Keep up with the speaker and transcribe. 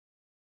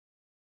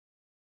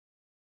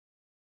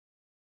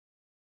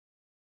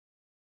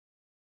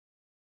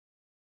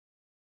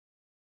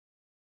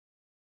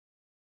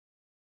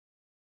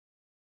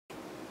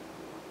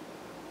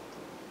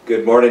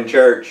Good morning,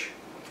 church.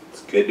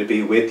 It's good to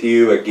be with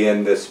you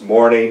again this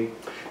morning,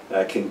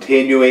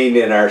 continuing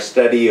in our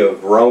study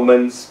of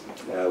Romans.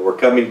 We're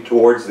coming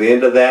towards the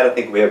end of that. I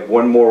think we have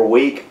one more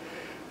week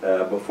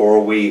before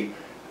we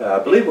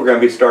believe we're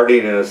going to be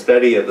starting in a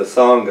study of the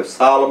Song of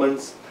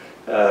Solomon's.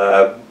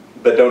 But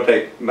don't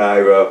take my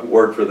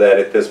word for that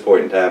at this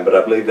point in time, but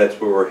I believe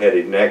that's where we're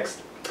headed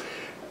next.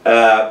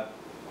 I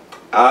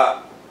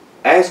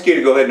ask you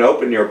to go ahead and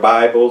open your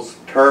Bibles,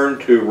 turn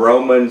to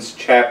Romans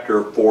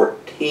chapter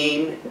 14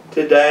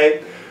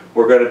 today.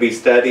 We're going to be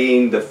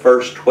studying the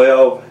first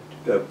 12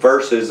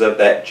 verses of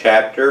that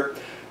chapter.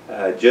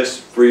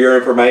 Just for your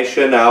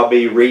information, I'll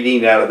be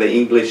reading out of the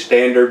English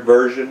Standard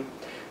Version,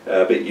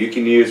 but you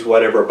can use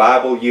whatever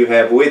Bible you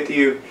have with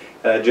you.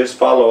 Just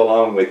follow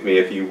along with me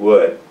if you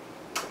would.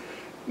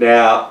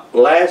 Now,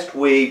 last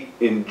week,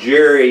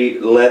 Jerry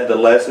led the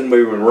lesson.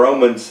 We were in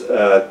Romans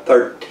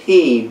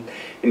 13,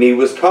 and he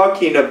was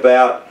talking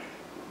about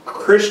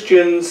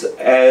Christians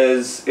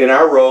as in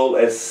our role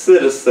as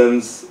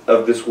citizens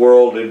of this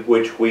world in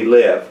which we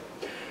live.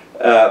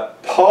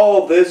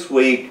 Paul this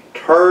week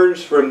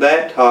turns from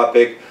that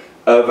topic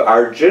of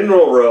our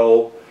general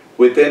role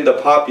within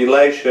the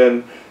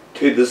population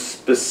to the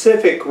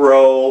specific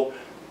role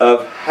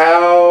of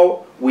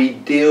how we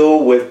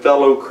deal with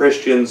fellow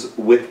Christians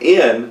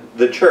within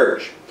the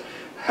church.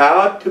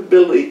 How to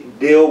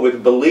deal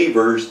with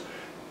believers,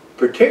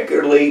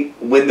 particularly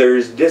when there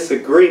is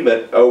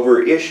disagreement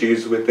over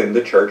issues within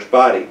the church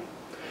body.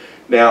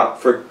 Now,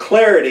 for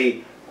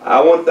clarity,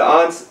 I want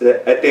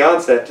at the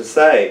onset to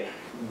say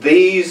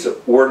these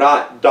were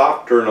not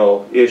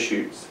doctrinal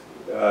issues.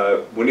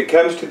 When it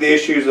comes to the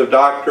issues of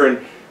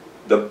doctrine,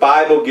 the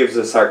Bible gives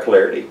us our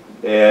clarity,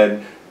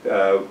 and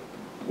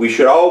we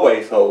should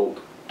always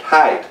hold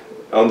tight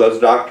on those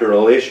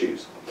doctrinal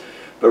issues.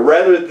 But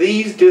rather,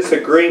 these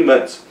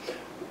disagreements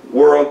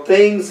were on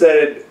things that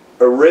had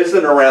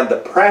arisen around the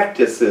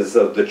practices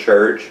of the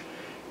church,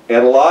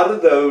 and a lot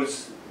of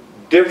those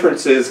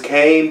differences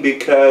came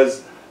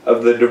because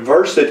of the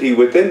diversity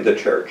within the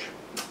church.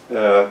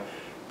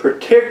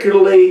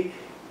 Particularly,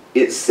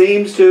 it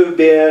seems to have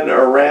been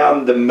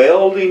around the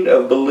melding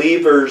of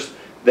believers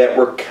that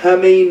were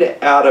coming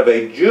out of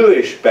a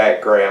Jewish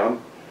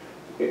background,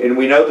 and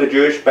we know the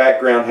Jewish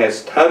background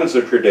has tons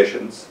of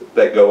traditions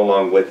that go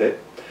along with it,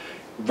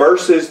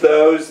 versus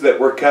those that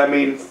were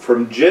coming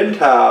from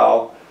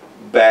Gentile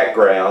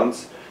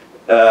backgrounds.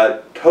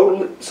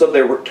 So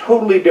there were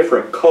totally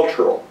different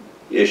cultural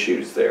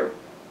issues there.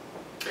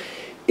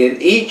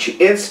 In each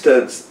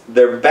instance,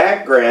 their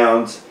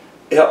backgrounds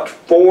helped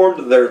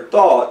form their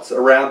thoughts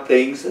around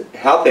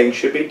how things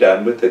should be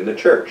done within the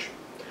church.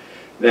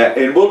 Now,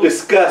 and we'll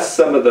discuss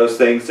some of those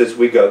things as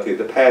we go through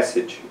the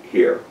passage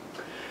here.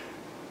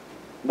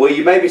 Well,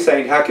 you may be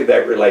saying, how could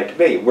that relate to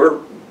me?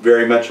 We're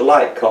very much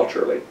alike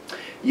culturally.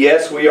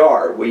 Yes, we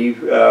are.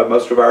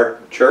 Most of our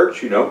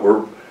church,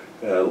 we're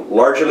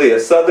largely a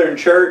Southern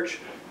church.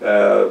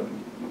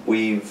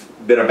 We've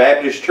been a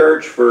Baptist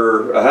church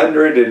for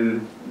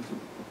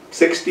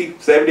 160,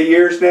 70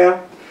 years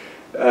now.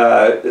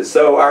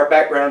 So our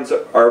backgrounds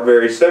are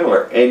very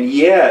similar. And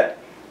yet,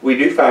 we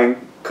do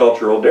find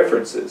cultural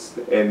differences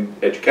and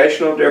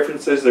educational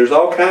differences. There's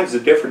all kinds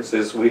of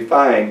differences we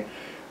find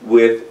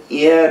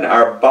within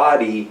our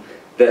body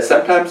that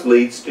sometimes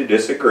leads to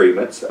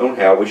disagreements on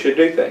how we should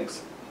do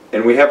things.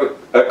 And we have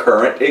a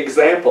current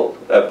example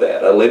of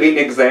that, a living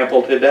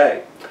example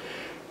today.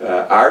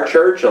 Our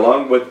church,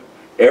 along with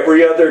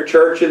every other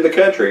church in the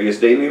country,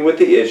 is dealing with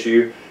the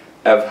issue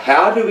of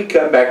how do we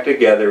come back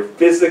together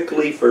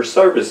physically for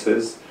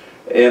services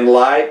in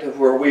light of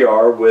where we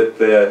are with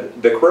the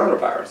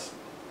coronavirus.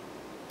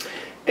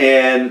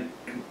 And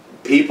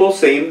people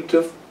seem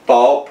to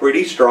fall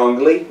pretty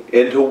strongly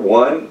into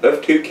one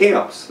of two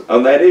camps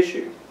on that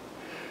issue.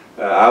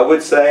 I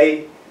would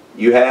say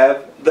you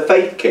have the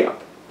faith camp.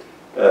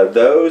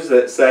 Those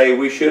that say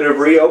we should have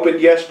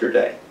reopened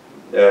yesterday.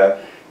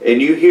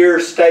 And you hear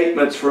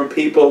statements from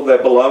people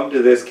that belong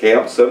to this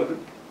camp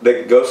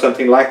that go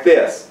something like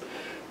this.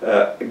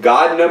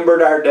 God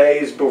numbered our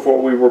days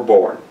before we were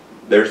born.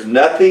 There's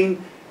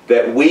nothing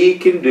that we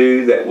can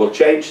do that will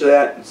change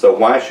that, so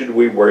why should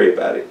we worry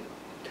about it?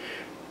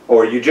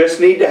 Or you just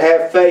need to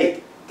have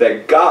faith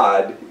that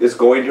God is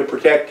going to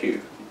protect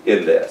you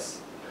in this.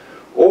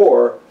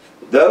 Or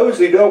those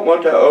who don't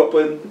want to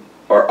open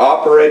are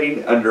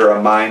operating under a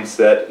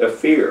mindset of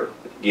fear,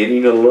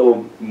 getting a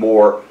little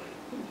more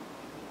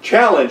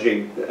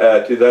challenging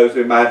to those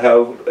who might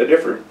have a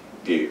different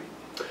view.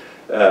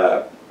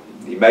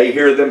 You may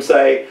hear them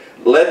say,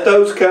 let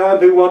those come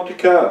who want to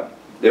come.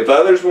 If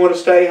others want to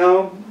stay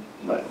home,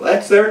 well,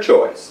 that's their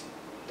choice.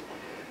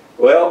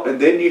 Well, and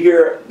then you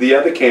hear the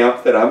other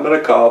camp that I'm going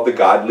to call the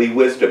godly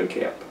wisdom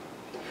camp.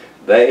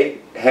 They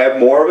have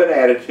more of an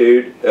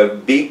attitude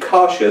of be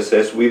cautious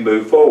as we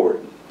move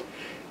forward.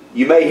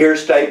 You may hear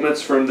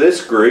statements from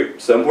this group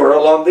somewhere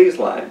along these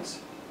lines.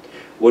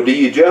 Well, do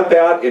you jump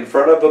out in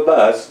front of a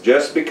bus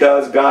just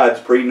because God's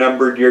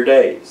pre-numbered your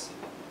days?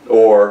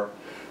 Or,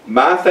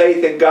 my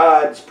faith in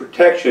God's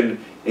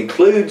protection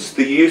includes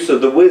the use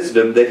of the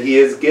wisdom that He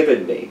has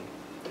given me.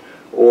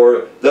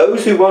 Or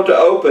those who want to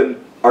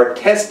open are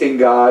testing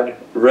God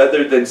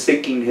rather than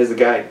seeking His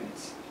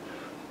guidance.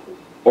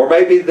 Or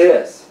maybe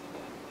this: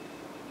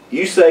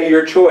 you say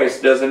your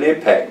choice doesn't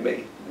impact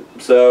me.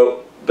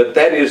 But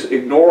that is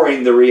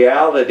ignoring the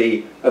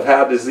reality of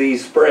how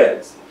disease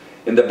spreads.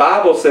 And the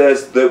Bible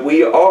says that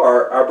we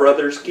are our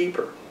brother's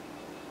keeper.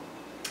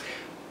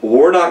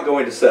 We're not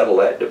going to settle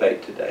that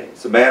debate today.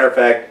 As a matter of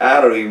fact,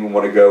 I don't even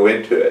want to go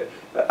into it.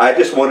 I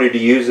just wanted to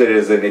use it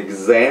as an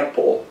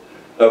example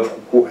of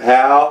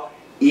how,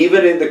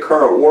 even in the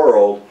current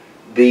world,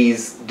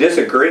 these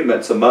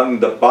disagreements among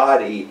the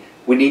body,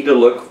 we need to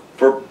look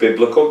for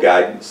biblical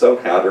guidance on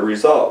how to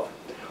resolve.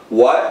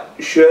 What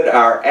should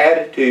our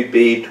attitude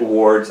be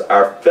towards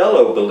our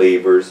fellow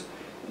believers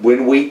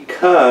when we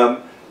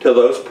come to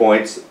those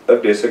points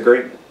of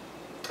disagreement?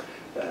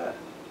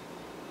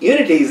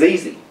 Unity is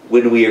easy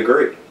when we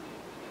agree.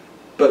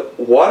 But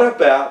what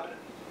about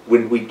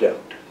when we don't?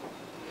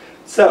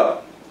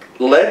 So,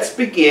 let's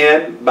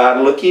begin by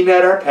looking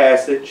at our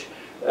passage.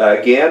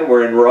 Again,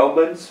 we're in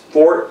Romans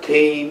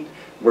 14.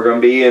 We're going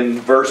to be in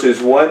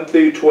verses 1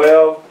 through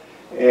 12.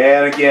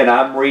 And again,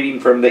 I'm reading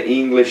from the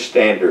English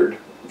Standard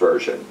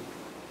Version.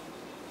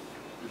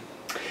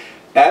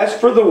 As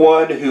for the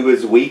one who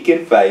is weak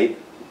in faith,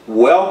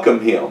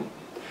 welcome him,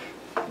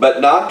 but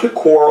not to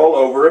quarrel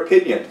over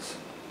opinions.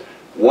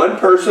 One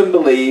person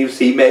believes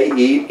he may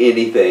eat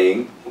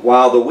anything,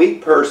 while the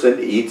weak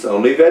person eats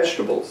only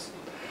vegetables.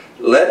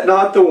 Let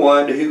not the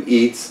one who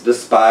eats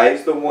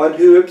despise the one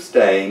who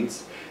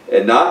abstains,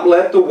 and not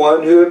let the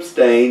one who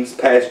abstains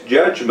pass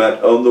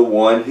judgment on the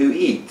one who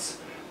eats,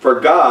 for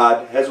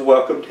God has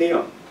welcomed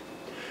him.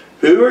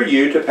 Who are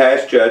you to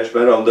pass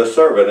judgment on the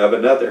servant of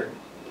another?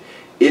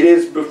 It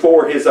is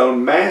before his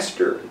own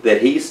master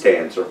that he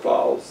stands or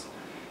falls,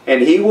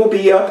 and he will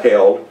be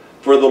upheld,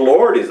 for the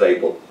Lord is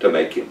able to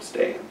make him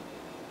stand.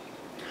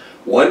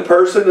 One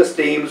person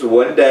esteems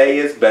one day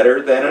as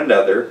better than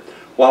another,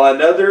 while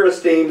another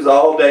esteems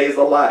all days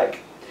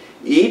alike.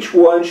 Each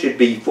one should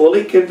be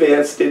fully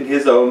convinced in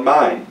his own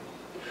mind.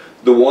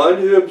 The one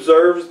who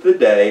observes the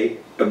day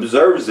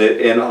observes it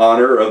in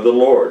honor of the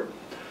Lord.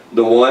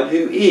 The one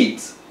who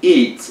eats,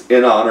 eats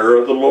in honor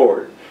of the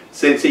Lord,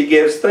 since he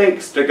gives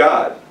thanks to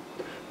God.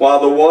 While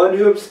the one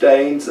who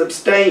abstains,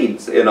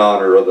 abstains in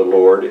honor of the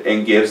Lord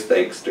and gives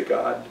thanks to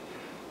God.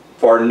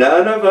 For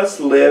none of us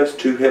lives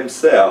to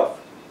himself,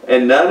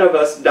 and none of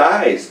us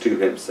dies to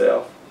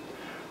himself.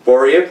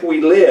 For if we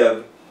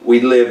live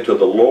to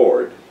the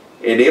Lord,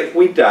 and if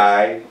we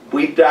die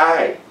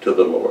to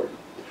the Lord.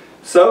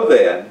 So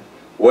then,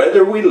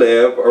 whether we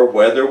live or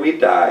whether we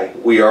die,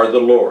 we are the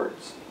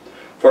Lord's.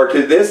 For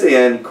to this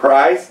end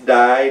Christ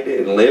died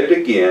and lived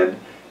again,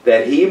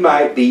 that he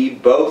might be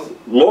both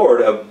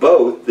Lord of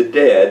both the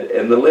dead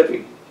and the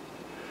living.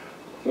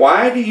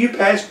 Why do you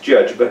pass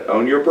judgment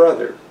on your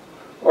brother?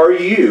 Or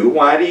you,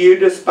 why do you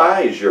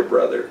despise your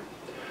brother?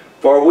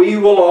 For we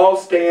will all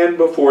stand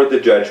before the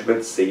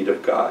judgment seat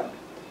of God.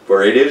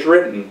 For it is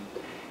written,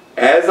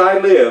 As I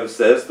live,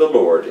 says the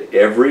Lord,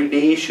 every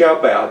knee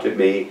shall bow to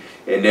me,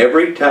 and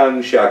every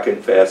tongue shall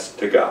confess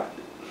to God.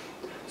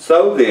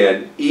 So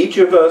then, each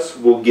of us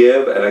will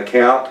give an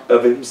account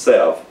of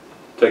himself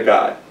to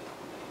God.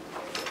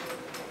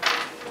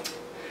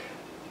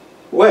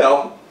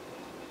 Well,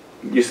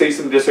 you see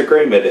some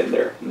disagreement in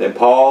there. And then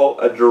Paul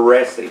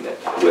addressing it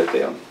with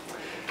them.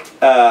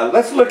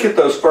 Let's look at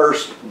those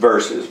first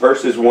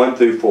verses 1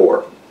 through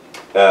 4.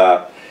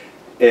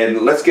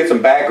 And let's get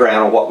some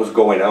background on what was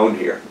going on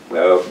here.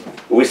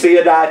 We see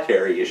a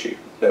dietary issue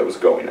that was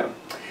going on.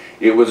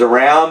 It was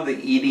around the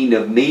eating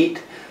of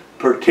meat.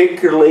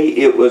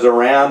 Particularly, it was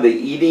around the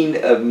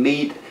eating of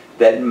meat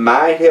that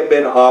might have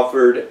been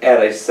offered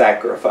at a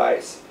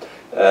sacrifice.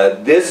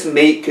 This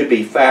meat could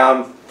be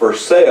found for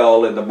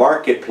sale in the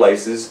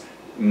marketplaces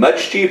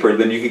much cheaper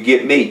than you could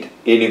get meat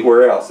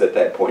anywhere else at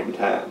that point in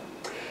time.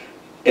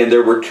 And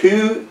there were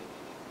two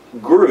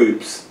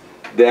groups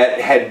that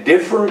had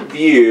different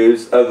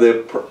views of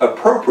the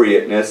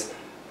appropriateness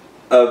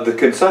of the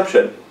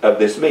consumption of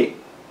this meat.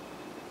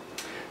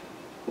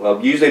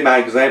 Well, using my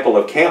example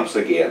of camps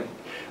again,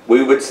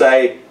 we would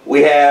say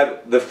we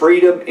have the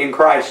Freedom in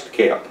Christ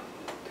camp.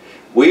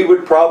 We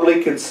would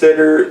probably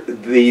consider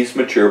these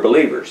mature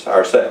believers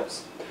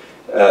ourselves.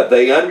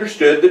 They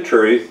understood the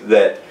truth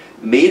that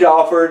meat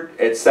offered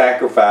at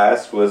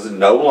sacrifice was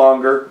no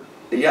longer,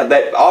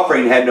 that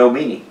offering had no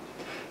meaning.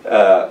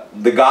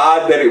 The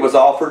God that it was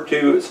offered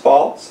to is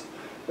false.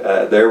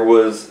 There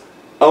was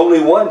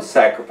only one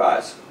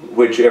sacrifice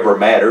which ever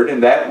mattered,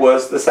 and that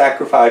was the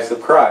sacrifice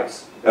of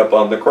Christ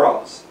upon the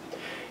cross.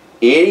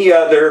 Any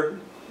other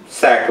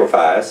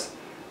sacrifice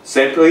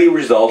simply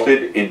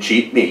resulted in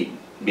cheap meat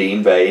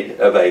being made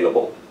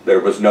available. There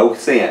was no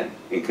sin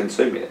in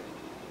consuming it.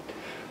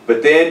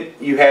 But then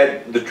you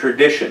had the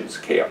traditions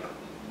camp.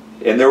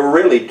 And there were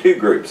really two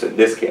groups in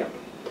this camp.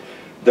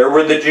 There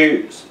were the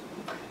Jews.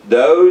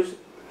 Those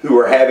who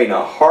were having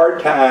a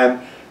hard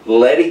time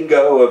letting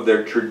go of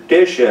their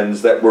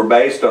traditions that were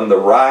based on the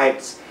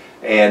rites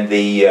and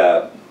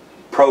the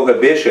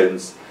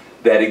prohibitions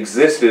that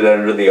existed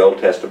under the Old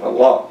Testament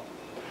law.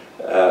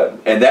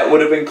 And that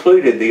would have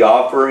included the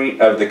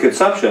offering of the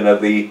consumption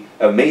of meat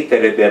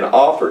that had been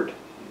offered.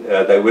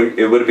 It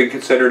would have been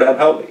considered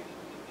unholy.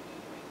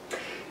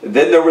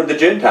 Then there were the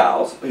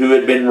Gentiles who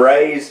had been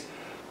raised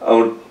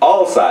on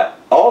all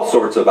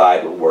sorts of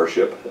idol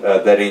worship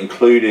that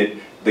included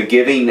the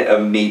giving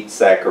of meat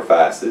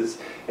sacrifices,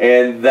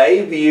 and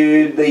they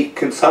viewed the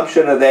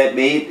consumption of that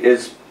meat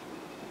as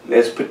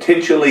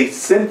potentially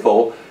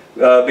sinful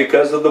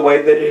because of the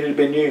way that it had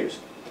been used.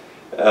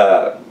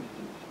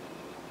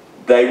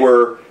 They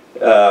were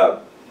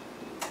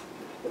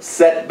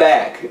set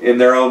back in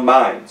their own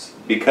minds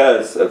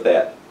because of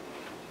that.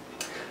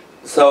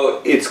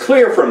 So it's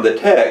clear from the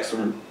text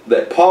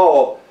that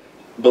Paul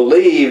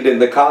believed in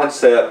the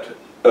concept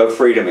of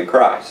freedom in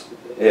Christ,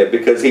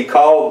 because he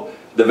called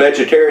the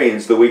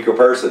vegetarians the weaker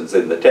persons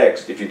in the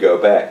text, if you go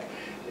back.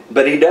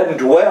 But he doesn't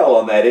dwell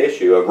on that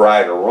issue of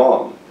right or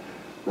wrong.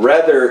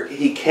 Rather,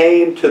 he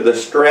came to the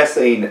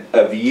stressing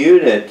of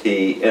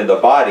unity in the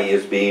body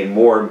as being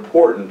more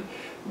important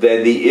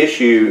than the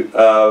issue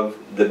of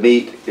the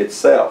meat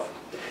itself.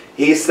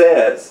 He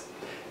says,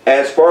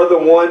 as for the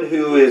one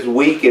who is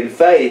weak in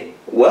faith,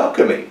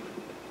 welcome him.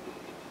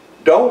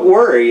 Don't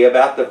worry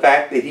about the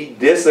fact that he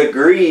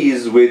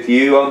disagrees with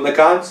you on the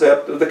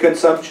concept of the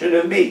consumption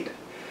of meat.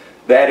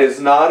 That is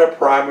not a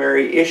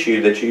primary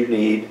issue that you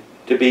need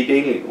to be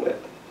dealing with.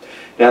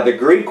 Now, the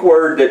Greek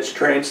word that's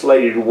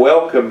translated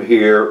welcome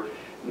here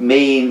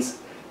means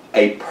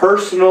a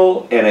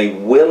personal and a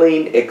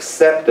willing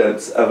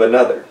acceptance of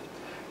another.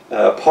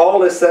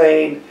 Paul is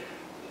saying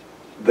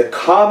the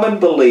common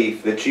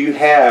belief that you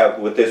have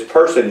with this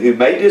person who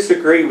may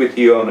disagree with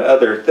you on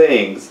other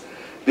things,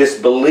 this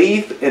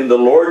belief in the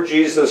Lord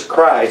Jesus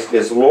Christ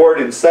as Lord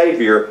and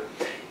Savior,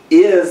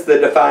 is the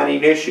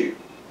defining issue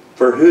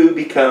for who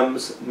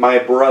becomes my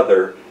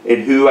brother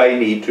and who I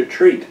need to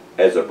treat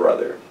as a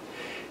brother.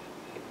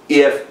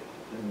 If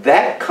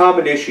that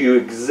common issue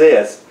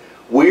exists,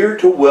 we're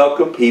to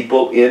welcome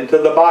people into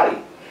the body,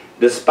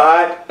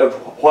 despite of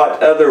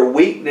what other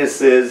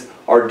weaknesses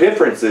or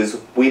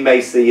differences we may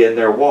see in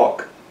their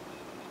walk.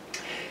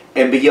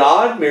 And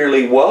beyond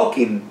merely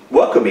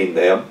welcoming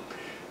them,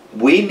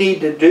 we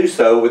need to do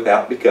so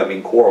without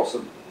becoming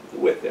quarrelsome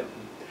with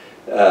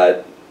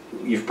them.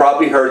 You've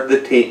probably heard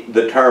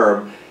the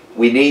term,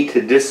 we need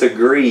to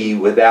disagree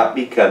without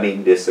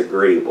becoming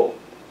disagreeable.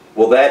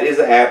 Well, that is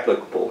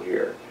applicable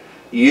here.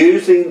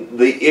 Using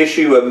the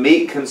issue of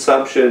meat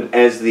consumption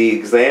as the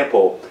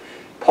example,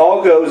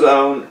 Paul goes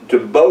on to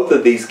both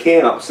of these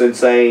camps and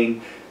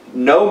saying,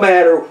 no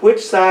matter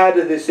which side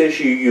of this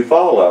issue you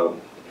follow,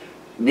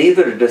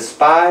 neither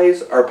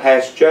despise or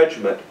pass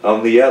judgment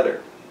on the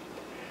other.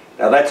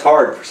 Now that's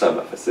hard for some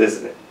of us,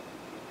 isn't it?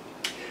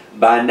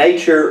 By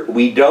nature,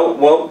 we don't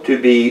want to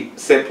be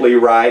simply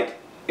right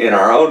in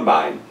our own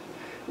mind.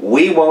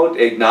 We want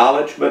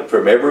acknowledgement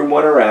from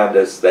everyone around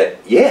us that,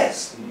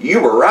 yes, you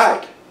were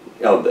right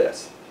on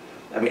this.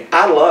 I mean,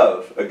 I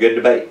love a good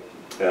debate.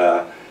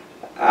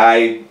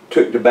 I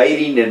took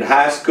debating in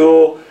high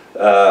school.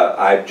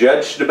 I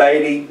judged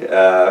debating,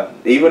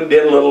 even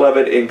did a little of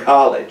it in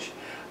college.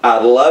 I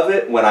love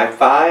it when I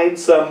find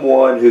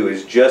someone who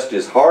is just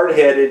as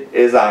hard-headed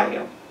as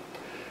I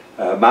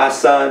am. My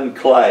son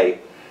Clay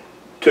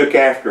took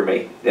after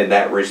me in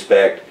that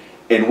respect,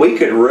 and we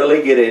could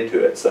really get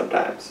into it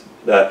sometimes.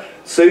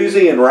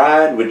 Susie and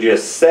Ryan would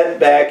just sit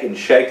back and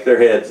shake their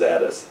heads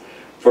at us.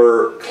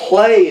 For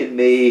Clay and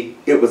me,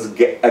 it was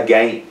a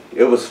game.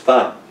 It was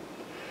fun.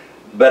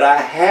 But I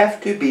have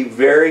to be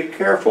very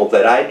careful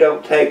that I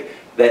don't take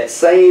that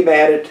same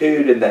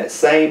attitude and that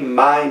same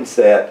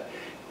mindset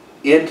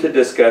into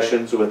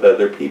discussions with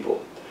other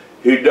people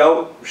who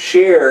don't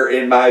share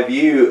in my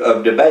view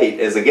of debate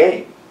as a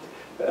game,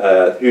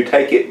 who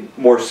take it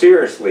more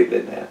seriously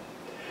than that.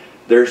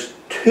 There's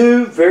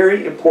two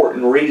very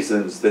important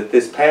reasons that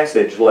this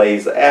passage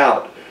lays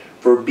out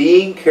for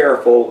being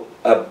careful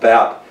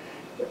about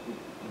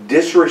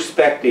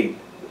disrespecting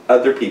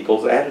other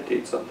people's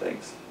attitudes on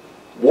things.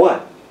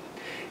 One,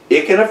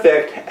 it can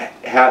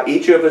affect how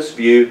each of us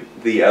view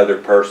the other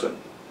person.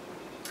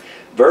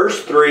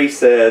 Verse 3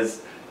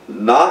 says,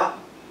 not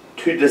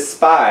to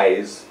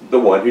despise the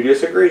one who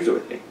disagrees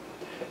with me.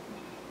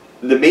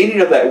 The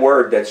meaning of that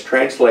word that's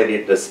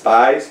translated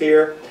despise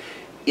here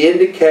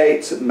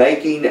indicates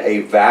making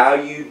a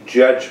value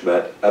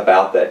judgment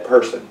about that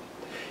person.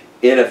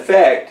 In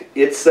effect,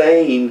 it's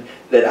saying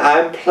that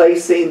I'm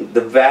placing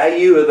the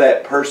value of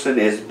that person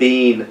as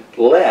being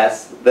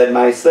less than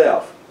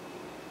myself.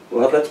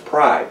 Well, that's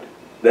pride.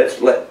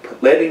 That's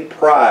letting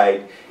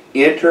pride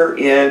enter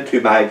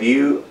into my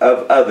view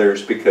of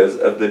others because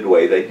of the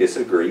way they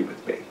disagree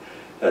with me.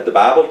 The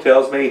Bible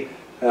tells me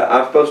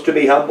I'm supposed to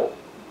be humble,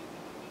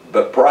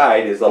 but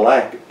pride is a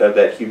lack of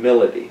that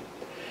humility.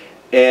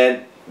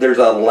 And there's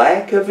a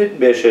lack of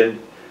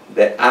admission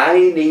that I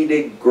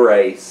needed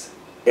grace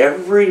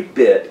every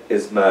bit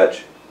as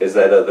much as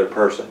that other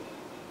person,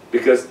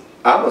 because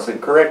I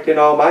wasn't correct in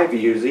all my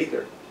views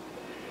either.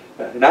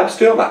 And I'm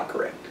still not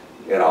correct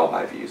in all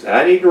my views. And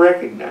I need to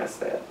recognize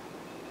that.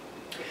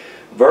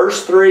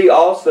 Verse 3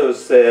 also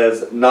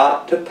says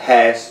not to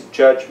pass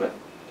judgment.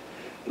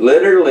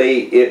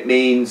 Literally, it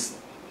means,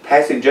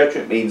 passing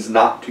judgment means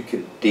not to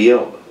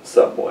condemn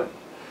someone.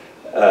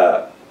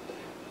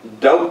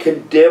 Don't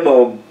condemn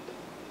them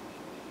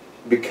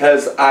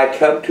because I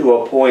come to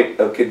a point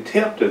of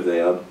contempt of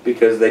them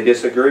because they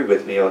disagree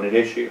with me on an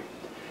issue.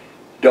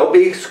 Don't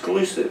be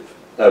exclusive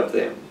of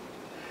them.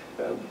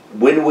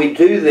 When we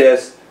do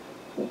this,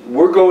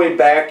 we're going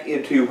back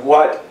into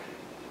what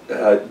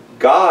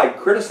God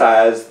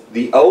criticized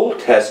the Old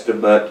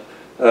Testament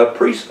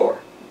priests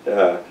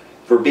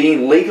for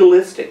being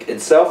legalistic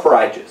and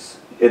self-righteous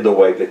in the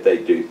way that they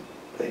do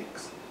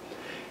things.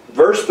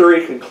 Verse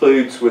 3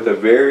 concludes with a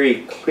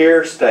very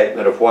clear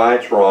statement of why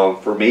it's wrong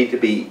for me to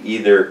be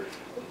either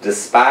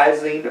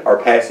despising or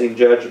passing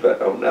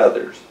judgment on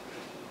others.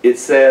 It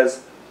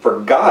says, "For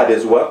God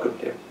has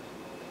welcomed him."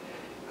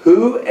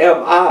 Who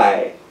am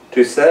I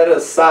to set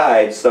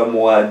aside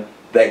someone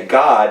that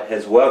God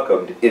has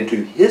welcomed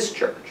into His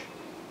church?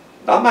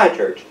 Not my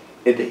church,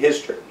 into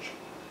His church.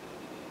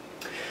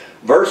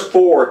 Verse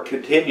 4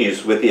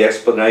 continues with the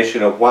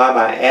explanation of why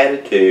my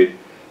attitude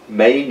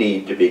may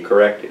need to be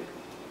corrected.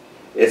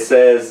 It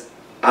says,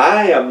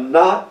 "I am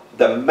not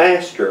the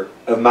master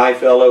of my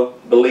fellow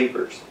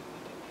believers.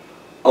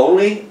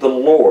 Only the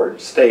Lord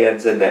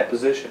stands in that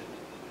position.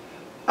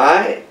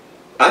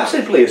 I'm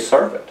simply a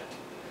servant,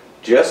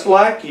 just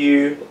like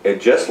you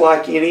and just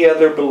like any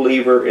other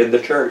believer in the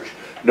church,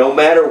 no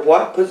matter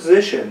what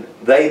position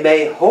they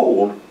may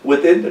hold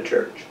within the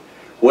church,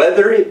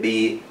 whether it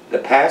be the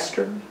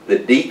pastor, the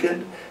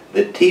deacon,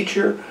 the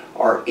teacher,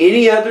 or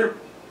any other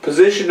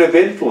position of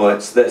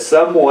influence that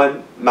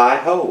someone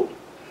might hold.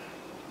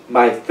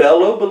 My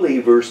fellow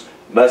believers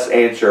must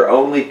answer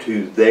only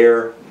to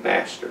their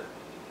master,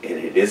 and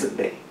it isn't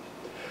me.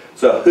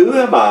 So who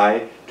am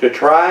I to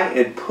try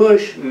and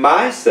push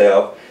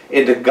myself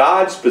into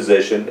God's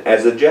position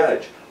as a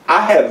judge?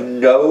 I have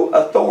no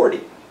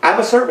authority. I'm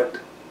a servant.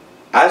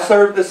 I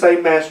serve the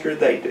same master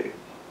they do.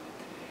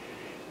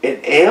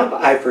 And am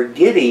I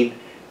forgetting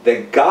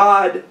that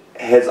God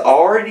has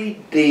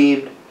already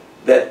deemed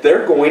that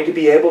they're going to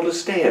be able to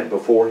stand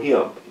before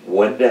Him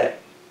one day?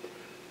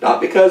 Not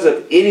because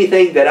of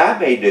anything that I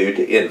may do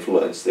to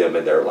influence them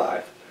in their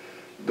life,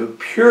 but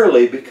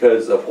purely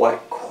because of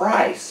what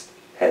Christ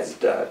has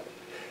done.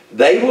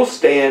 They will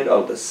stand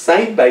on the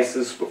same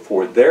basis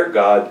before their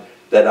God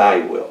that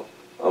I will,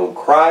 on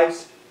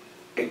Christ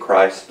and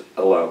Christ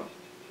alone.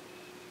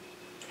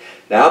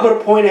 Now I'm going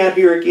to point out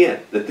here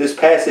again that this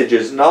passage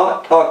is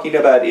not talking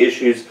about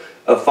issues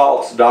of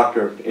false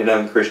doctrine and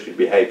unchristian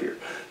behavior.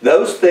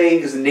 Those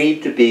things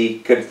need to be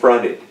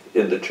confronted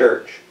in the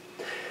church.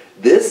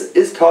 This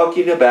is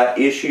talking about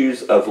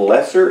issues of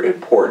lesser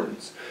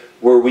importance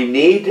where we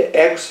need to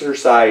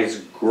exercise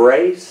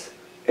grace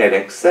and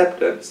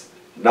acceptance,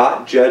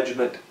 not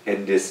judgment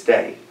and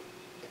disdain.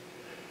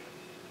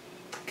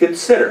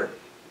 Consider,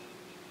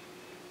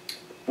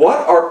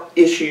 what are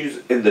issues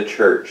in the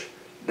church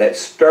that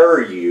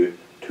stir you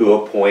to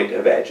a point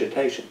of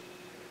agitation?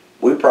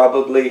 We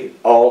probably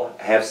all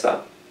have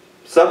some.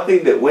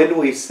 Something that when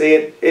we see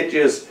it, it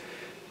just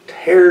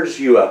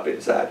tears you up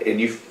inside and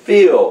you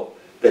feel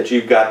that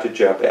you've got to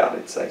jump out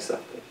and say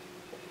something.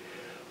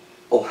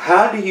 Well,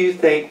 how do you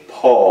think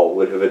Paul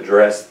would have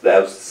addressed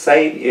those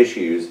same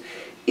issues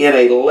in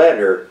a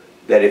letter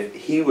that if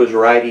he was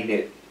writing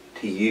it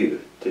to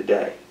you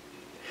today?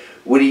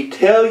 Would he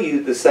tell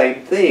you the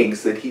same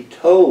things that he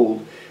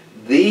told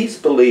these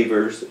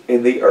believers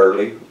in the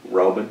early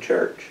Roman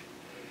church?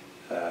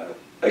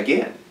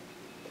 Again,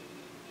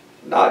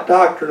 not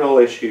doctrinal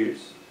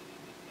issues,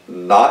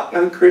 not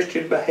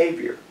unchristian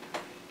behavior,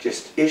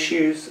 just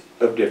issues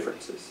of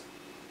differences.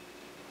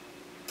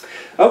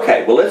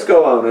 Okay, well let's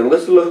go on and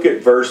let's look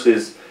at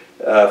verses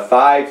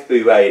 5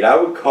 through 8. I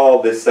would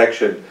call this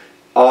section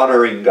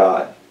honoring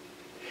God.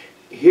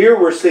 Here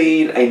we're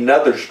seeing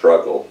another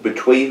struggle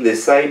between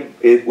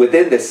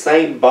within the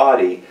same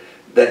body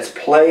that's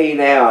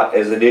playing out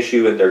as an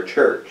issue in their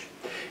church.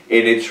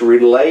 And it's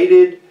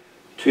related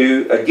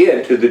to,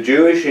 again, to the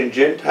Jewish and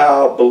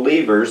Gentile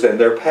believers and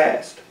their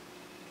past.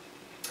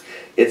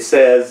 It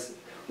says,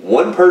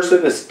 one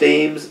person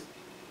esteems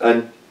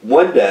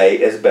one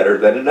day as better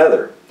than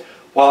another,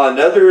 while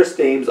another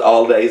esteems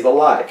all days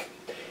alike.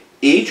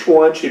 Each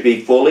one should be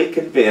fully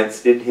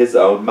convinced in his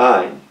own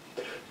mind.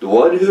 The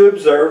one who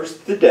observes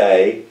the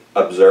day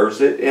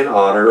observes it in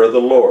honor of the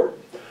Lord.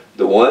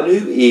 The one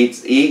who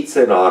eats, eats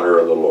in honor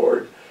of the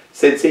Lord,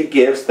 since he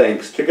gives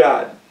thanks to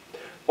God.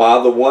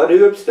 While the one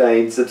who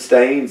abstains,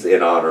 abstains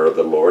in honor of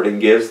the Lord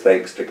and gives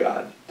thanks to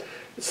God.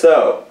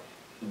 So,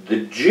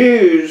 the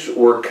Jews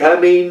were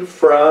coming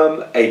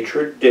from a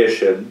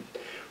tradition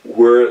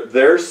where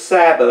their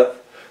Sabbath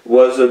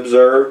was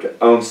observed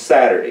on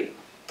Saturday,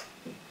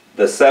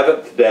 the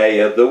seventh day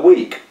of the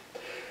week.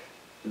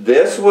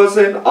 This was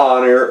in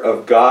honor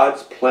of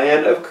God's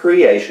plan of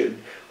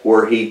creation,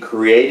 where He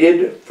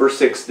created for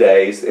 6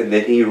 days and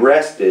then He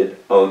rested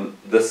on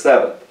the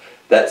seventh.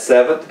 That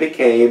seventh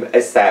became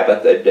a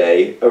Sabbath, a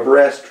day of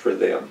rest for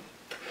them.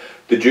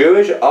 The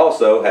Jewish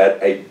also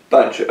had a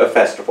bunch of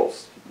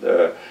festivals.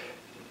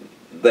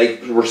 They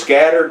were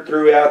scattered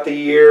throughout the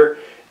year,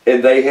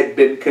 and they had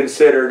been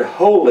considered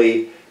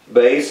holy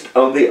based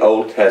on the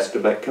Old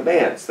Testament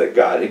commands that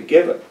God had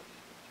given.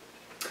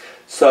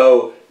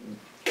 So,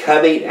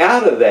 coming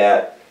out of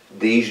that,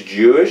 these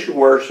Jewish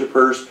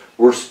worshipers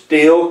were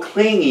still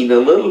clinging a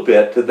little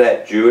bit to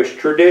that Jewish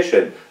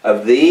tradition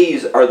of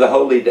these are the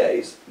holy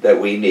days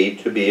that we need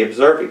to be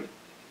observing.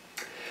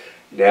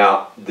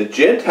 Now, the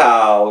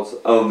Gentiles,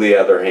 on the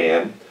other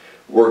hand,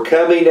 were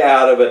coming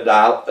out of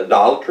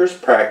idolatrous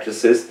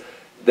practices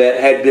that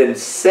had been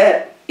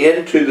set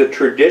into the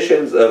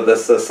traditions of the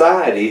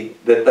society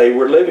that they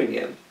were living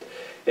in.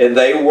 And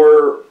they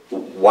were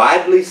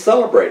widely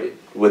celebrated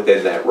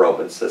within that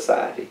Roman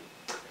society.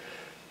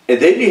 And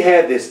then you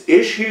have this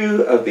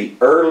issue of the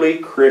early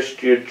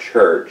Christian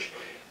church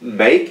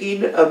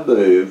making a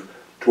move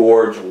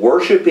towards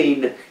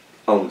worshiping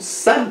on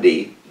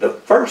Sunday, the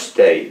first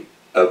day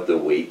of the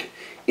week,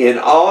 in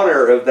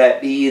honor of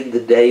that being the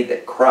day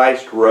that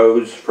Christ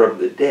rose from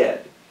the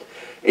dead.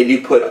 And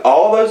you put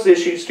all those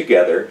issues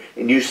together,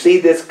 and you see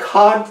this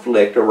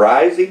conflict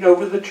arising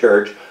over the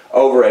church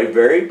over a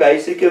very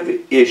basic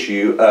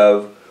issue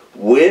of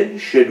when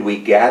should we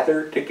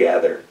gather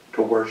together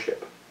to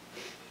worship.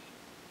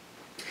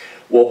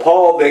 Well,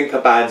 Paul then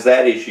combines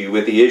that issue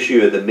with the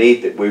issue of the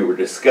meat that we were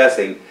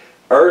discussing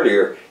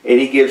earlier, and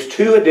he gives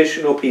two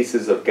additional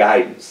pieces of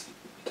guidance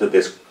to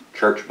this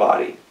church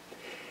body.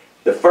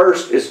 The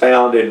first is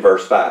found in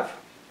verse 5.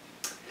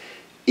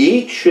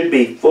 Each should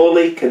be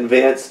fully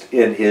convinced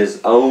in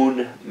his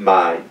own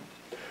mind.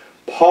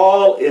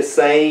 Paul is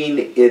saying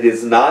it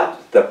is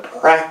not the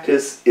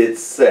practice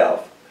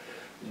itself,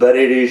 but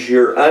it is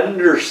your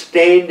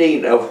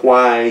understanding of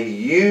why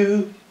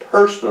you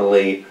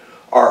personally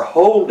are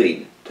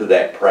holding to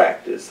that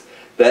practice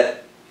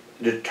that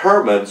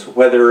determines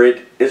whether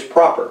it is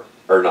proper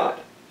or not.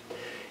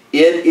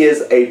 It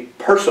is a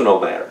personal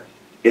matter.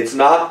 It's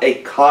not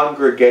a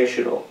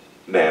congregational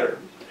matter.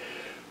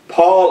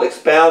 Paul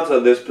expounds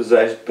on this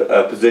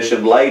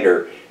position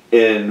later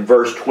in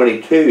verse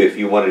 22, if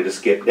you wanted to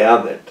skip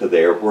down to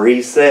there, where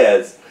he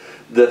says,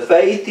 "The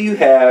faith you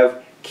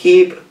have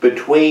keep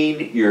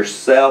between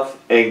yourself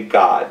and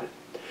God."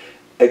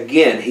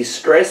 Again, he's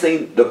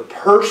stressing the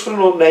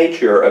personal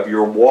nature of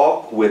your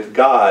walk with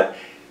God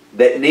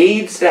that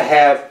needs to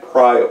have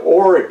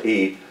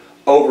priority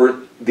over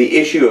the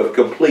issue of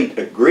complete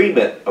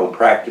agreement on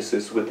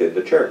practices within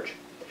the church.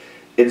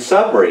 In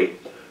summary,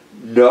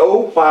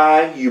 know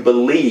why you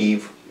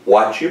believe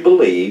what you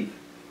believe.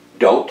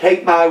 Don't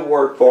take my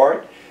word for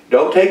it.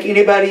 Don't take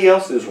anybody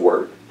else's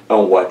word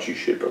on what you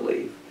should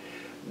believe.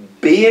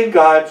 Be in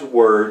God's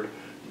word,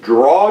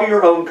 draw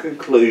your own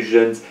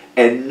conclusions,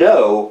 and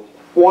know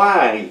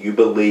why you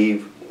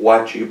believe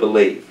what you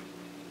believe.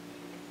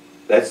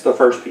 That's the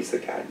first piece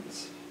of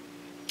guidance.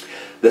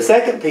 The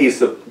second piece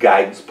of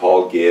guidance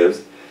Paul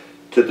gives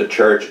to the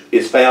church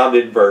is found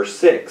in verse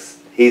 6.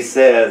 He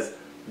says,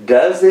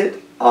 does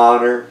it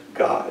honor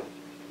God?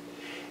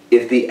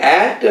 If the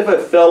act of a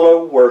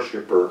fellow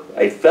worshiper,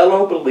 a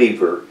fellow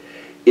believer,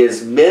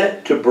 is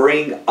meant to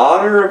bring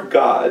honor of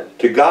God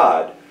to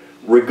God,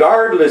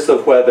 regardless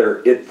of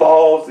whether it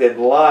falls in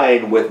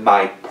line with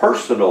my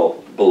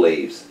personal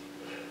beliefs,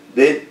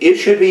 then it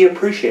should be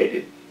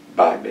appreciated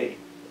by me.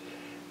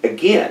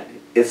 Again,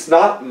 it's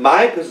not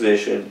my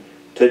position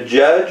to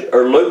judge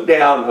or look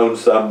down on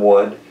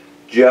someone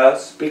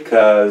just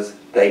because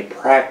they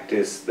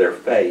practice their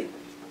faith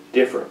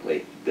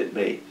differently than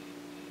me.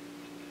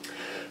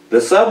 The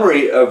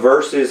summary of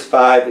verses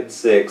 5 and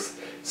 6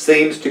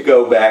 seems to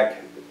go back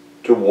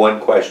to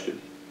one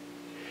question.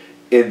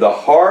 In the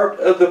heart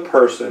of the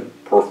person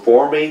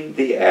performing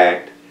the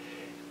act,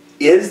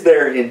 is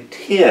their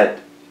intent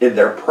in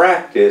their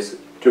practice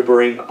to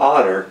bring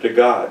honor to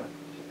God?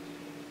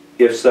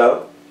 If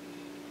so,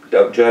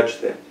 don't judge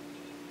them.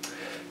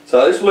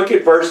 So let's look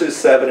at verses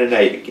 7 and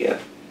 8 again.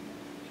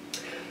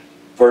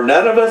 For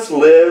none of us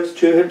lives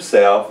to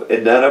himself,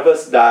 and none of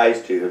us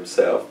dies to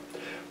himself.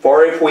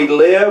 For if we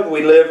live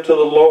to the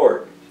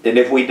Lord. And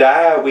if we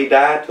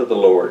die to the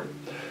Lord.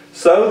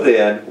 So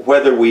then,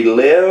 whether we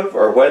live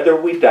or whether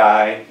we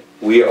die,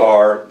 we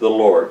are the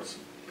Lord's.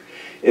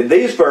 In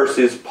these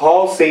verses,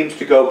 Paul seems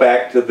to go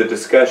back to the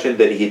discussion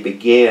that he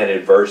began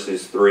in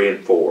verses 3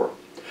 and 4.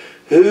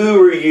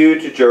 Who are you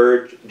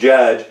to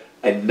judge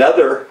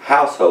another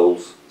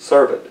household's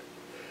servant?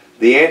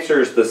 The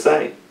answer is the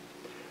same.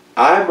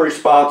 I'm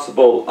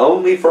responsible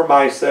only for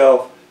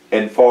myself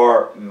and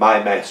for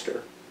my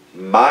master,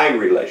 my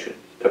relation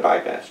to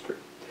my master.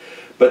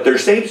 But there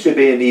seems to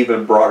be an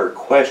even broader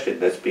question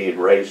that's being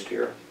raised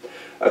here.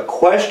 A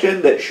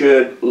question that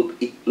should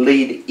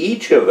lead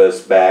each of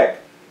us back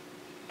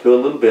to a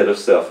little bit of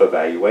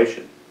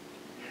self-evaluation.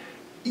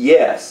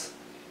 Yes,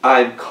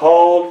 I'm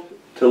called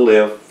to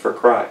live for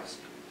Christ.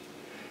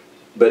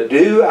 But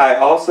do I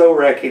also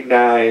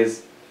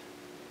recognize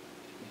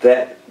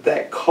that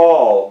that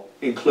call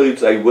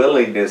includes a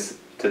willingness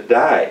to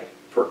die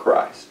for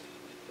Christ?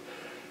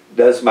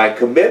 Does my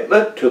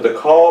commitment to the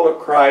call of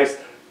Christ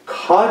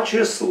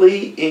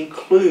consciously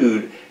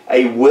include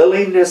a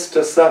willingness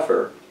to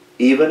suffer,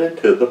 even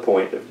unto the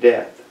point of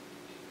death?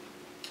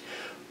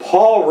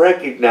 Paul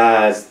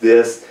recognized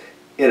this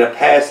in a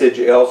passage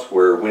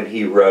elsewhere when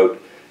he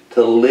wrote,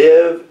 "To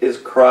live is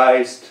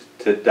Christ,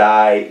 to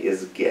die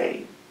is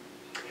gain."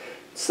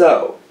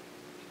 So,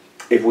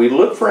 if we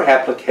look for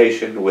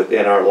application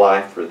within our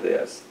life for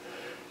this,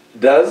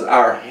 does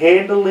our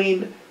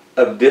handling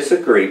of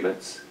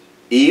disagreements,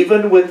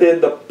 even within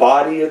the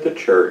body of the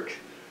church,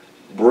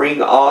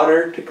 bring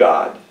honor to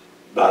God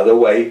by the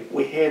way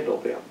we handle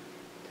them?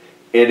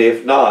 And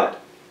if not,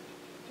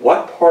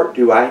 what part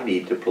do I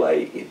need to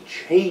play in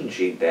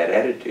changing that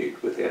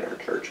attitude within our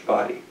church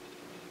body?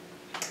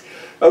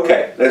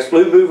 Okay, let's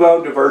move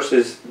on to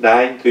verses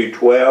 9 through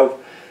 12.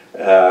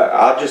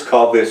 I'll just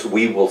call this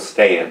 "We Will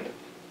Stand."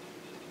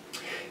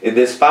 In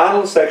this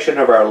final section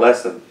of our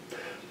lesson,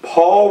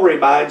 Paul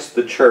reminds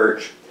the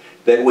church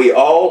that we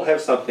all have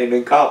something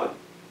in common.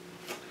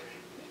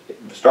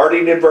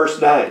 Starting in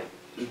verse 9.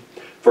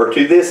 "For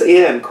to this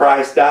end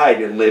Christ died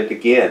and lived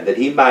again, that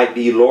he might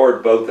be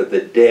Lord both of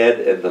the dead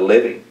and the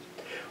living.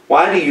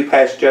 Why do you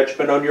pass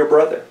judgment on your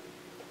brother?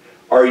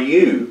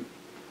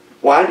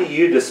 Why do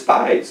you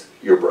despise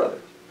your brother?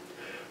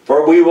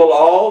 For we will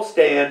all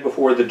stand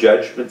before the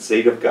judgment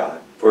seat of God.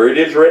 For it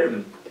is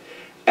written,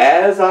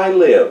 As I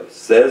live,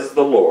 says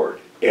the Lord,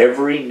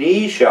 every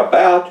knee shall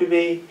bow to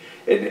me,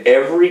 and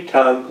every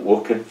tongue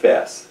will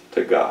confess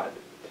to God.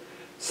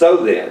 So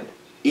then,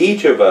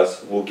 each of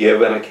us will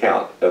give an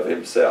account of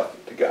himself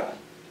to God."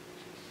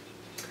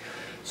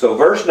 So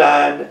verse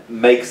 9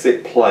 makes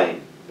it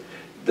plain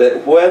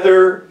that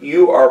whether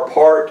you are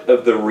part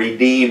of the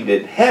redeemed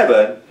in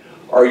heaven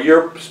or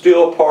you're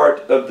still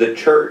part of the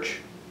church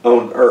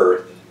on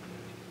earth,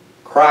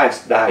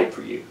 Christ died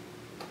for you.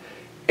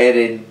 And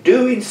in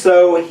doing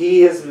so,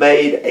 he has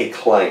made a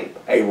claim,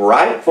 a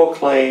rightful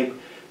claim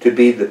to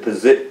be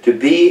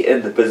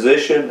in the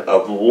position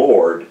of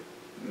Lord,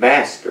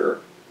 Master,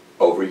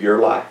 over your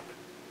life.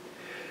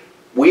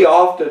 We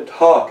often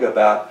talk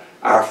about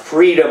our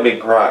freedom in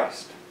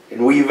Christ,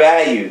 and we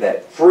value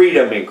that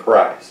freedom in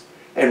Christ,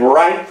 and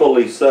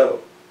rightfully so,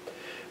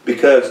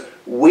 because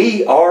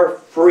we are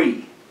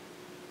free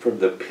from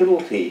the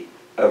penalty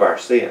of our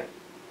sin.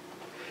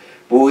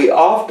 But we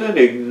often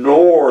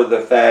ignore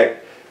the fact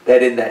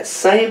that in that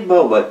same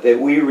moment that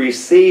we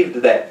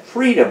received that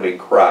freedom in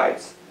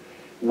Christ,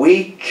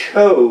 we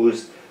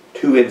chose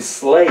to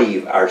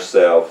enslave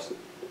ourselves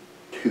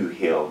to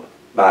him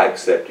by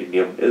accepting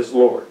him as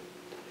Lord.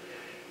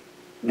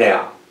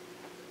 Now,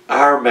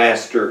 our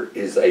Master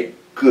is a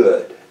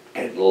good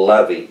and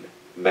loving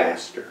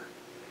Master.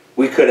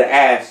 We could have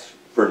asked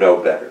for no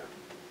better,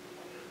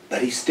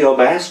 but he's still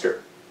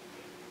Master.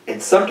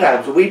 And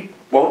sometimes we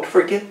won't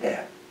forget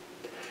that.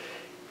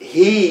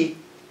 He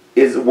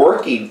is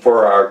working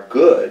for our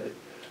good.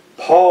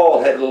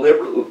 Paul had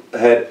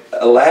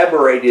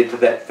elaborated to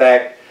that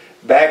fact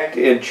back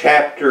in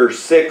chapter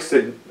 6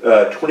 and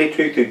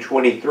 22 through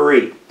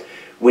 23,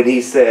 when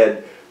he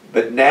said,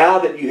 "But now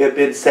that you have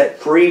been set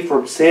free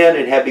from sin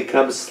and have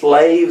become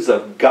slaves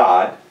of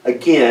God,"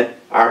 again,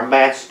 our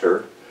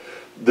Master,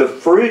 "the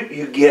fruit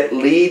you get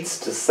leads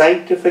to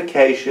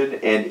sanctification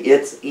and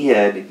its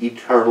end,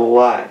 eternal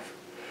life.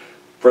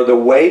 For the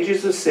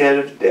wages of sin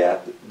is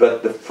death,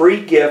 but the free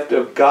gift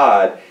of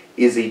God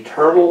is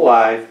eternal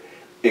life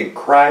in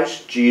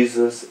Christ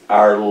Jesus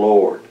our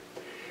Lord."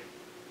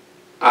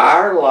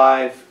 Our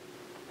life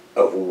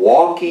of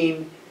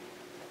walking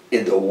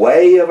in the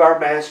way of our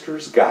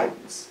Master's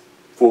guidance,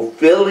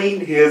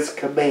 fulfilling his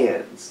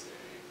commands,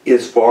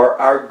 is for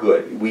our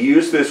good. We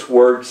use this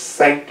word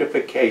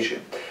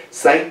sanctification.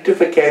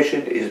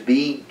 Sanctification is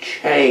being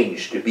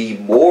changed to be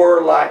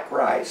more like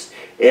Christ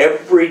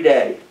every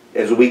day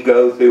as we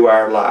go through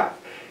our life.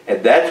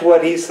 And that's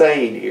what he's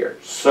saying here.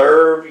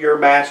 Serve your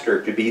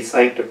Master to be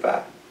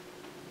sanctified.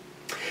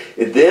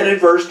 And then in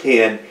verse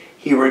 10,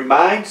 he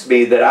reminds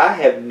me that I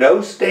have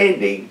no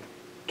standing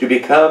to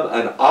become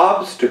an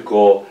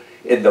obstacle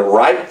in the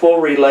rightful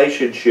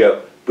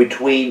relationship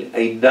between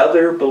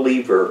another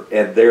believer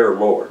and their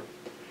Lord.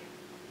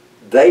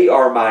 They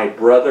are my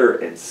brother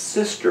and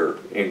sister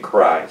in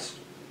Christ,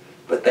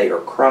 but they are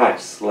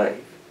Christ's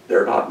slave.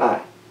 They're not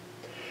mine.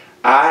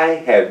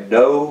 I have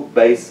no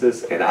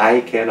basis and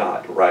I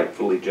cannot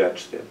rightfully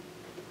judge them.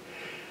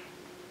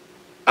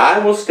 I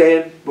will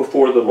stand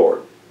before the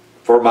Lord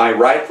for my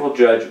rightful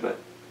judgment,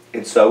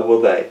 and so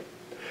will they.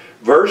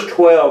 Verse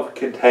 12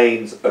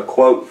 contains a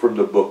quote from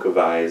the book of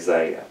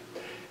Isaiah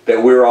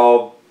that we're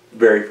all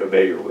very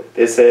familiar with.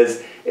 It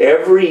says,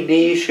 "Every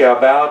knee shall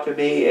bow to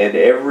me and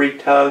every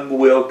tongue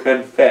will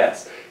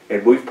confess."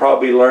 And we've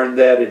probably learned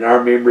that in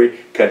our memory,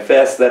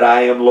 confess that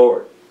I am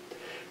Lord.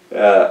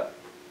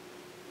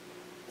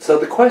 So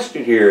the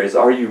question here is,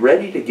 are you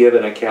ready to give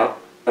an account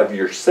of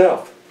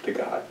yourself to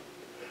God?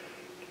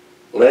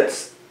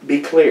 Let's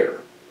be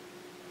clear.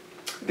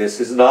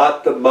 This is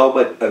not the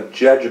moment of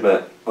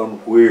judgment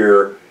on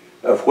where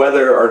of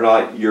whether or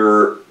not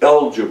you're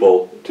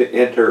eligible to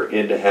enter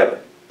into heaven.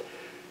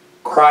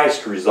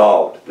 Christ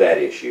resolved that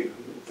issue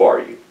for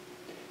you.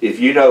 If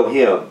you know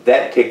Him,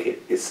 that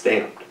ticket is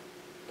stamped.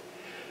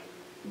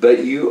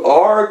 But you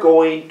are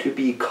going to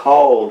be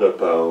called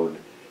upon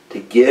to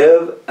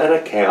give an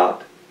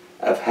account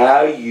of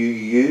how you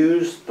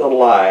used the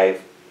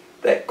life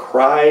that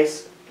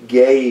Christ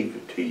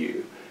gave to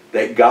you.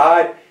 That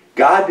God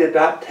did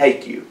not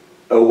take you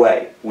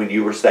away when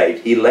you were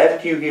saved. He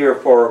left you here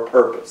for a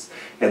purpose,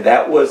 and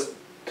that was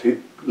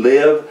to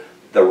live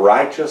the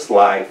righteous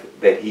life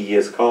that He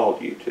has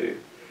called you to.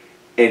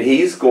 And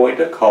He's going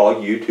to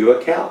call you to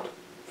account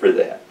for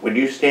that when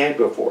you stand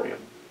before Him.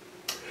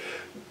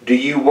 Do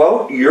you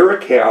want your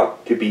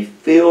account to be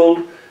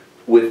filled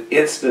with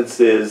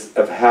instances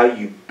of how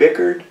you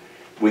bickered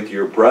with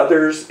your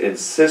brothers and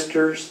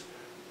sisters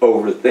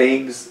over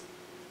things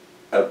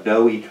of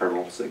no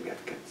eternal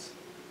significance?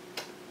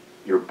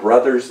 Your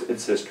brothers and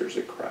sisters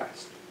in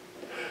Christ.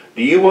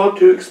 Do you want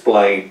to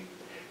explain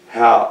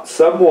how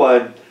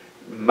someone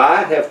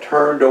might have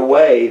turned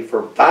away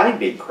from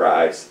finding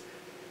Christ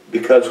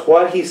because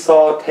what he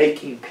saw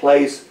taking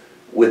place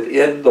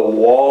within the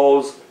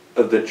walls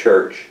of the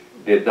church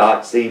did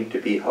not seem to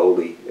be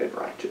holy and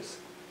righteous?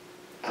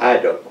 I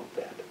don't want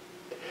that.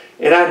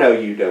 And I know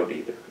you don't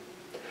either.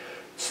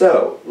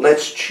 So,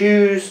 let's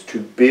choose to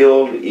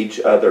build each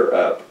other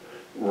up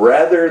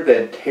rather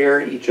than tear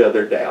each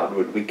other down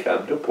when we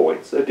come to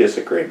points of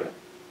disagreement.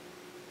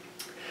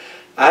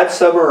 I've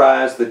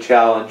summarized the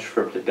challenge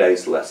from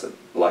today's lesson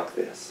like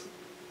this.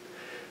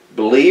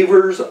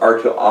 Believers are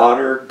to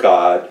honor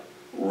God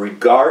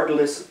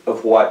regardless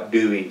of what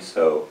doing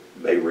so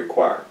may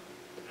require.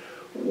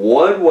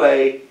 One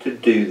way to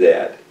do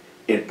that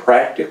in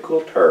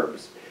practical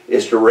terms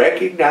is to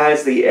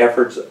recognize the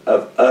efforts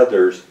of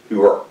others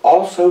who are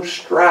also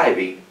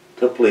striving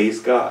to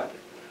please God,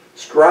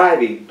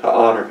 striving to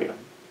honor Him,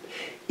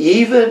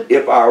 even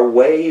if our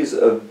ways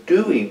of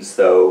doing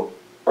so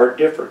are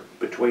different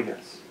between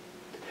us.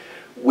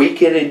 We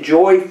can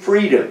enjoy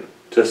freedom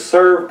to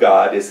serve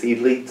God as He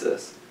leads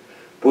us,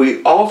 but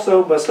we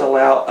also must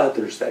allow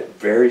others that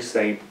very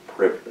same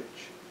privilege,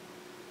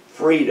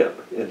 freedom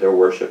in their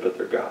worship of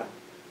their God.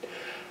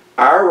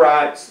 Our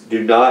rights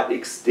do not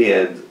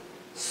extend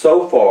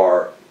so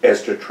far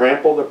as to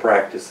trample the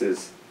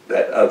practices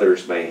that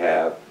others may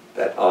have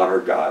that honor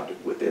God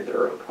within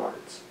their own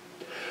hearts.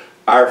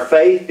 Our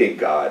faith in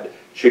God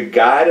should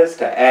guide us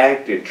to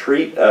act and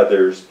treat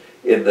others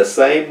in the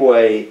same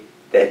way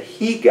that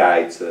He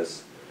guides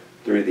us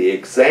through the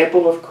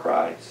example of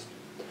Christ,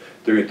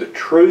 through the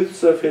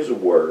truths of His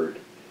Word,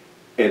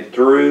 and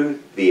through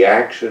the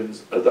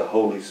actions of the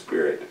Holy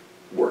Spirit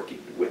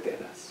working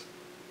within us.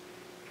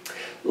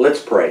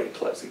 Let's pray in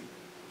closing.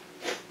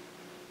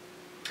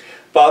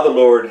 Father,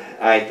 Lord,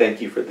 I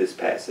thank You for this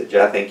passage.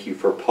 I thank You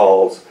for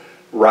Paul's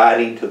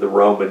writing to the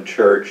Roman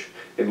church.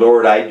 And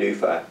Lord, I do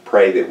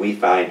pray that we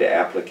find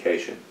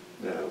application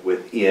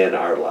within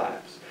our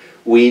lives.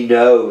 We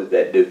know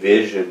that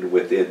division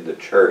within the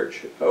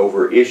church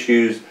over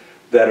issues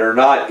that are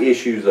not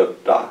issues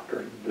of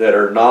doctrine, that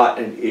are not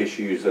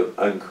issues of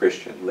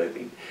unchristian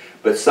living,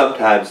 but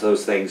sometimes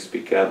those things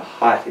become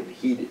hot and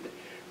heated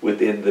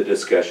within the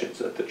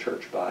discussions of the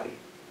church body.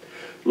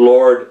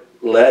 Lord,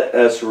 let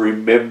us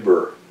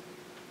remember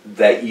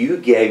that You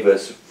gave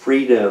us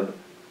freedom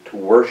to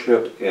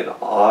worship and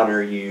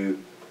honor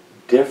You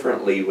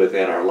differently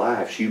within our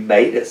lives. You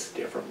made us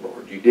different,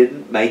 Lord. You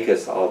didn't make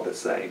us all the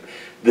same.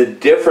 The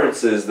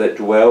differences that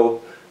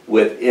dwell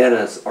within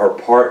us are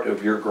part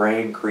of Your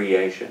grand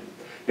creation.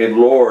 And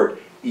Lord,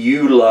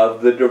 You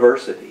love the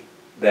diversity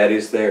that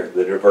is there.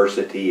 The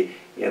diversity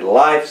in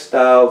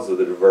lifestyles,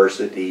 the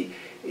diversity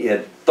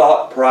in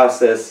thought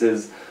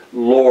processes.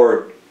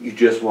 Lord, You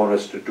just want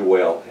us to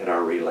dwell in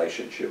our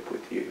relationship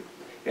with You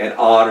and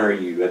honor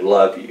You and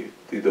love You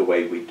through the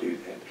way we do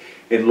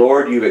that. And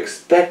Lord, You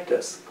expect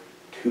us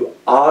to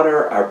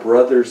honor our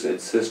brothers and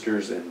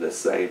sisters in the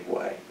same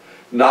way,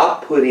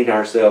 not putting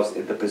ourselves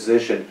in the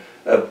position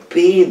of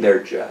being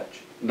their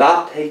judge,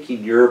 not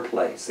taking Your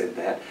place in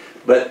that,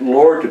 but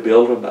Lord, to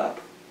build them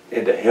up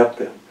and to help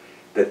them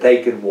that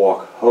they can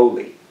walk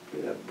holy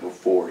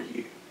before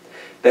You,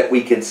 that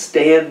we can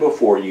stand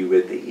before You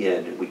at the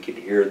end and we can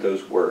hear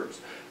those words,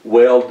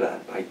 "Well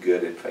done, my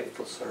good and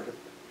faithful servant."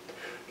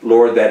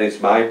 Lord, that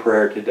is my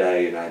prayer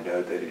today, and I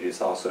know that it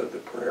is also the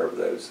prayer of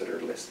those that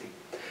are listening.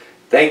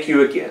 Thank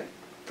You again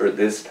for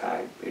this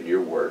time in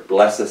Your Word.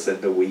 Bless us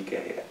in the week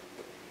ahead.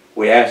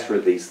 We ask for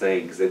these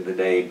things in the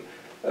name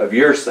of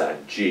Your Son,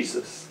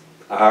 Jesus,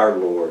 our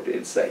Lord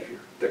and Savior,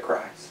 the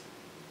Christ.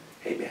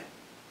 Amen.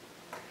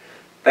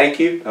 Thank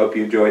you. I hope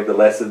you enjoyed the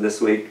lesson this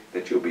week,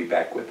 that you'll be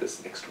back with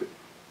us next week.